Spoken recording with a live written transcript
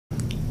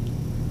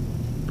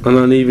an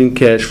uneven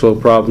cash flow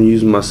problem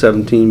using my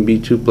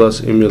 17B2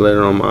 Plus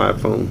emulator on my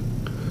iPhone.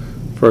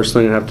 First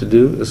thing I have to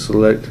do is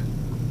select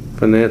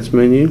Finance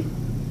menu,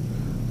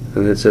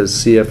 and it says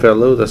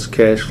CFLO, that's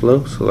cash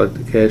flow. Select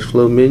the cash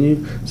flow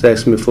menu. It's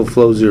asking me for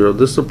Flows-0.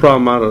 This is a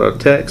problem out of our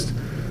text.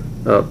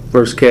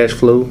 First cash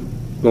flow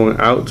going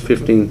out is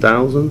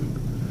 $15,000.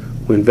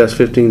 We invest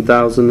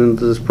 $15,000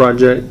 into this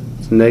project.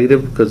 It's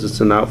negative because it's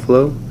an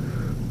outflow.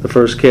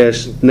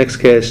 The next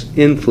cash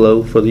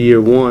inflow for the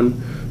year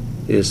 1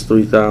 is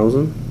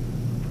 $3,000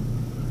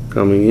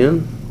 coming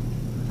in.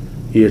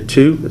 Year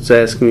 2, it's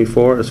asking me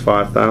for is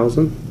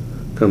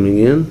 $5,000 coming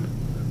in,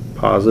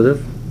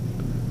 positive.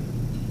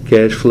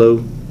 Cash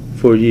flow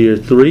for year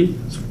 3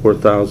 is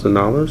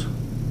 $4,000.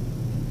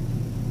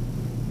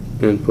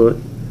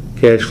 Input.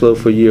 Cash flow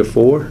for year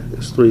 4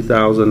 is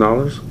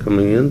 $3,000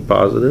 coming in,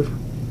 positive.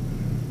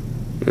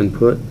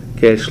 Input.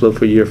 Cash flow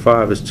for year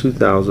 5 is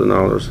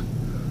 $2,000,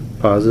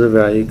 positive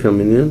value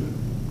coming in.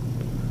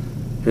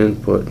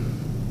 Input.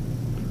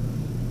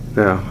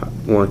 Now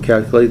I want to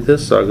calculate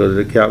this, so I go to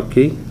the calc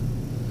key.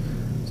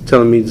 It's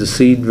telling me the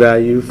seed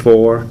value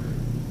for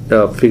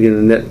figuring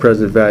the net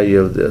present value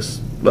of this.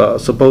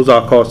 Suppose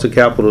our cost of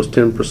capital is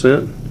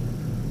 10%.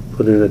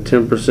 Put in a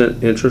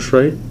 10% interest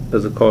rate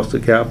as a cost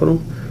of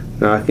capital.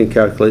 Now I can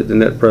calculate the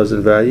net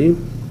present value.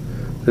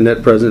 The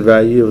net present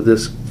value of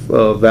this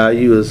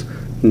value is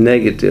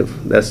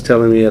negative. That's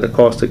telling me at a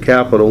cost of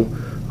capital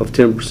of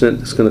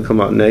 10% it's going to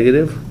come out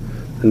negative.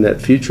 The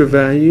net future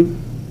value,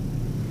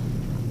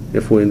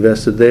 if we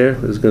invested there,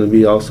 is going to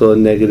be also a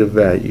negative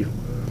value.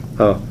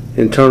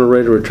 Internal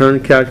rate of return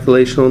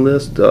calculation on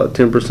this,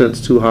 10%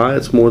 is too high.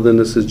 It's more than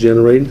this is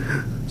generating.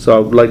 So I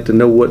would like to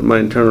know what my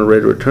internal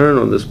rate of return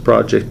on this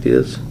project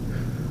is.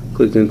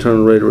 Click the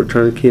internal rate of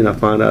return key and I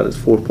find out it's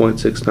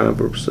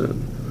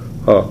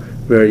 4.69%.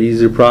 Very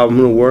easy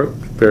problem to work,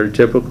 very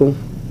typical.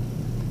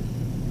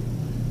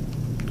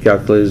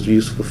 Calculator is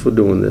useful for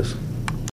doing this.